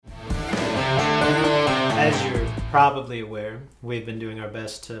probably aware, we've been doing our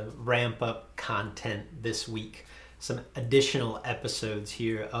best to ramp up content this week. Some additional episodes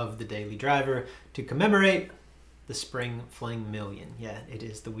here of The Daily Driver to commemorate the Spring Fling Million. Yeah, it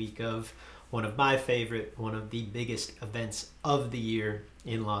is the week of one of my favorite, one of the biggest events of the year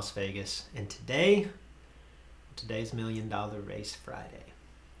in Las Vegas. And today's $1 Million Race Friday.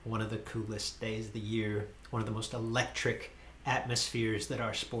 One of the coolest days of the year, one of the most electric atmospheres that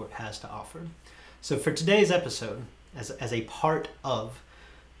our sport has to offer. So for today's episode, as a part of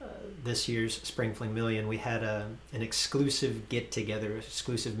this year's Spring Fling Million, we had an exclusive get-together,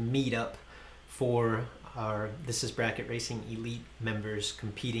 exclusive meetup for our ThisIsBracketRacing ELITE members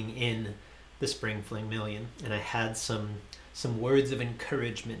competing in the Spring Fling Million. And I had some words of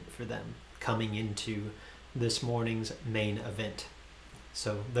encouragement for them coming into this morning's main event.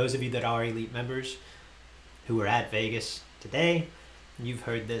 So those of you that are ELITE members who are at Vegas today, you've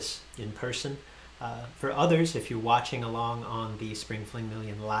heard this in person. For others, if you're watching along on the Spring Fling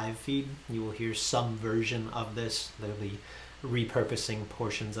Million live feed, you will hear some version of this. They'll be repurposing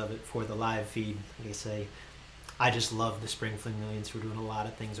portions of it for the live feed. Like I say, I just love the Spring Fling Millions. We're doing a lot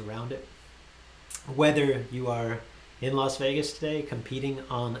of things around it. Whether you are in Las Vegas today competing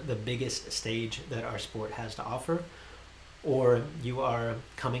on the biggest stage that our sport has to offer, or you are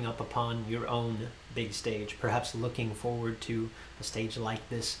coming up upon your own big stage, perhaps looking forward to a stage like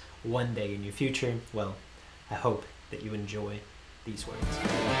this one day in your future, well, I hope that you enjoy these words.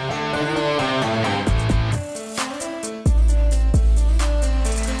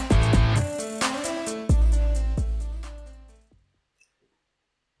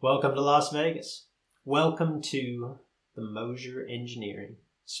 Welcome to Las Vegas. Welcome to the Mosier Engineering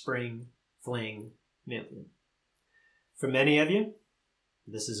Spring Fling Million. For many of you,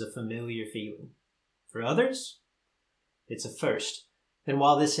 this is a familiar feeling. For others, it's a first. And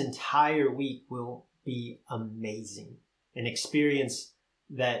while this entire week will be amazing, an experience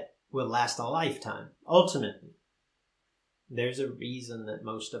that will last a lifetime, ultimately, there's a reason that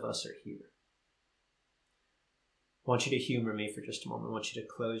most of us are here. I want you to humor me for just a moment. I want you to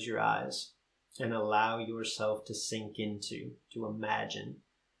close your eyes and allow yourself to sink into, to imagine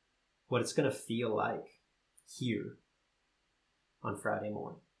what it's going to feel like here on Friday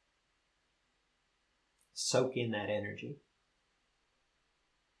morning. Soak in that energy.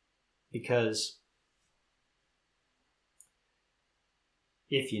 Because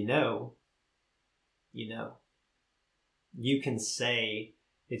if you know, you know. You can say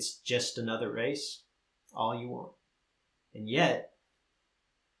it's just another race all you want. And yet,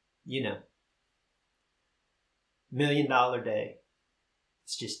 you know, $1 Million Day,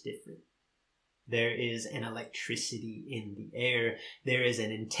 it's just different. There is an electricity in the air. There is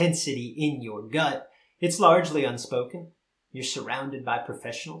an intensity in your gut. It's largely unspoken. You're surrounded by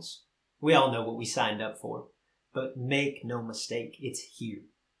professionals. We all know what we signed up for, but make no mistake, it's here.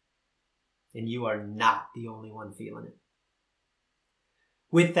 And you are not the only one feeling it.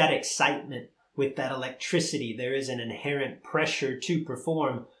 With that excitement, with that electricity, there is an inherent pressure to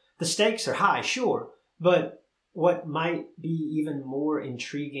perform. The stakes are high, sure, but what might be even more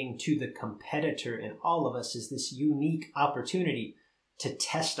intriguing to the competitor in all of us is this unique opportunity to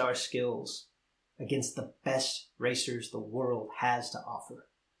test our skills against the best racers the world has to offer.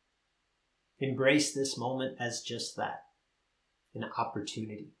 Embrace this moment as just that, an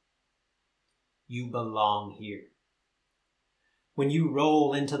opportunity. You belong here. When you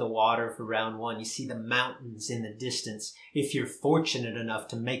roll into the water for round one, you see the mountains in the distance. If you're fortunate enough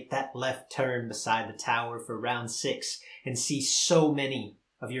to make that left turn beside the tower for round 6 and see so many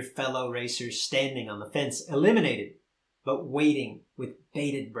of your fellow racers standing on the fence, eliminated, but waiting with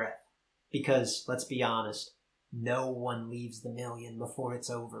bated breath. Because, let's be honest, no one leaves the million before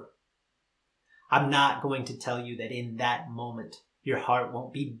it's over. I'm not going to tell you that in that moment, your heart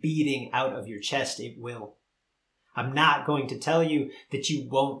won't be beating out of your chest. It will. I'm not going to tell you that you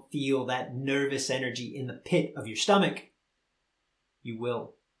won't feel that nervous energy in the pit of your stomach. You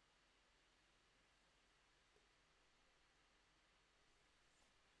will.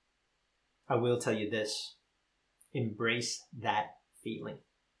 I will tell you this. Embrace that feeling.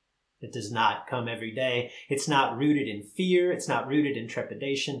 It does not come every day. It's not rooted in fear. It's not rooted in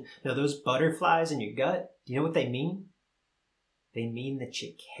trepidation. Now, those butterflies in your gut, do you know what they mean? They mean that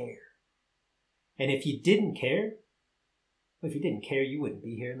you care. And if you didn't care, you wouldn't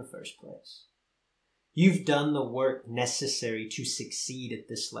be here in the first place. You've done the work necessary to succeed at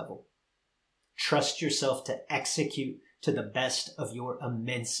this level. Trust yourself to execute to the best of your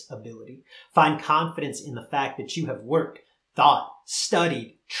immense ability. Find confidence in the fact that you have worked, thought,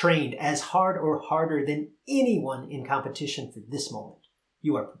 studied, trained as hard or harder than anyone in competition for this moment.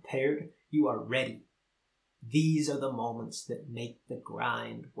 You are prepared. You are ready. These are the moments that make the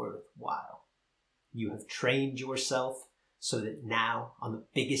grind worthwhile. You have trained yourself so that now, on the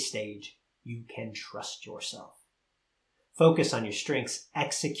biggest stage, you can trust yourself. Focus on your strengths,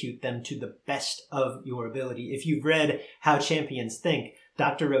 execute them to the best of your ability. If you've read How Champions Think,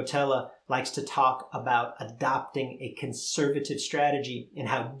 Dr. Rotella likes to talk about adopting a conservative strategy and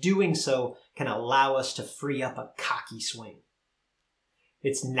how doing so can allow us to free up a cocky swing.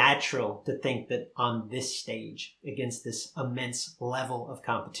 It's natural to think that on this stage, against this immense level of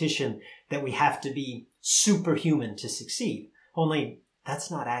competition, that we have to be superhuman to succeed. Only that's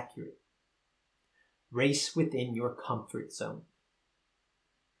not accurate. Race within your comfort zone.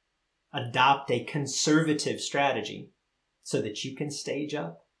 Adopt a conservative strategy so that you can stage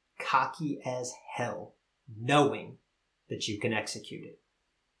up cocky as hell, knowing that you can execute it.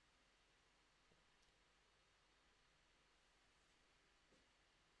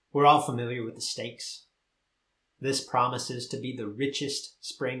 We're all familiar with the stakes. This promises to be the richest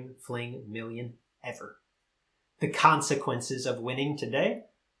Spring Fling Million ever. The consequences of winning today,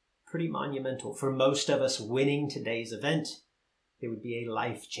 pretty monumental. For most of us, winning today's event, it would be a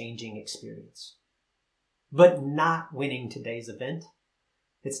life-changing experience. But not winning today's event,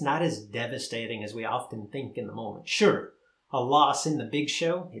 it's not as devastating as we often think in the moment. Sure, a loss in the big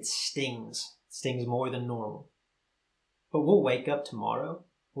show, it stings. It stings more than normal. But we'll wake up tomorrow,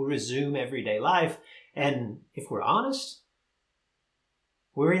 we'll resume everyday life, and if we're honest,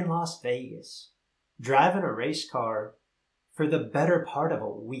 we're in Las Vegas, driving a race car for the better part of a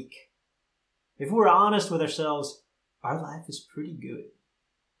week. If we're honest with ourselves, our life is pretty good.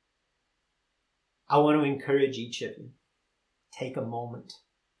 I want to encourage each of you, take a moment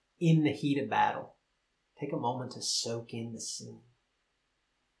in the heat of battle. Take a moment to soak in the scene.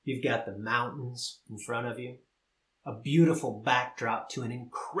 You've got the mountains in front of you, a beautiful backdrop to an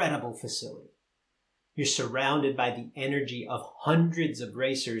incredible facility. You're surrounded by the energy of hundreds of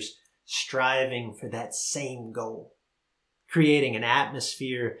racers striving for that same goal, creating an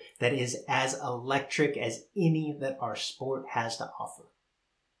atmosphere that is as electric as any that our sport has to offer.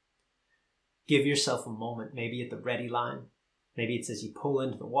 Give yourself a moment, maybe at the ready line. Maybe it's as you pull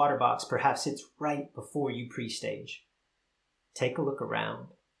into the water box. Perhaps it's right before you pre-stage. Take a look around.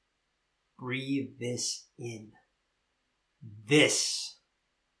 Breathe this in. This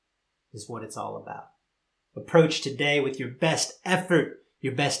is what it's all about. Approach today with your best effort,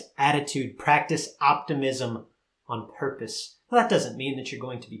 your best attitude. Practice optimism on purpose. Well, that doesn't mean that you're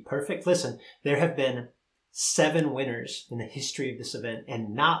going to be perfect. Listen, there have been 7 winners in the history of this event,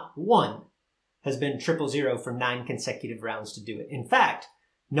 and not one has been 000 for 9 consecutive rounds to do it. In fact,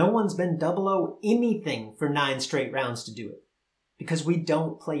 no one's been 00 anything for 9 straight rounds to do it, because we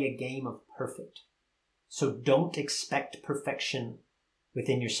don't play a game of perfect. So don't expect perfection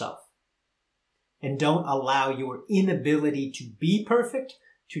within yourself. And don't allow your inability to be perfect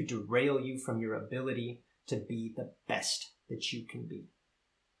to derail you from your ability to be the best that you can be.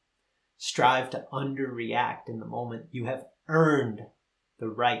 Strive to underreact in the moment. You have earned the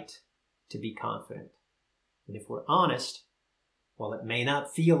right to be confident. And if we're honest, while it may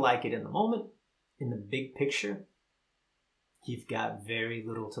not feel like it in the moment, in the big picture, you've got very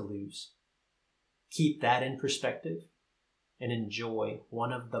little to lose. Keep that in perspective and enjoy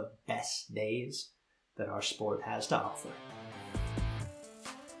one of the best days that our sport has to offer.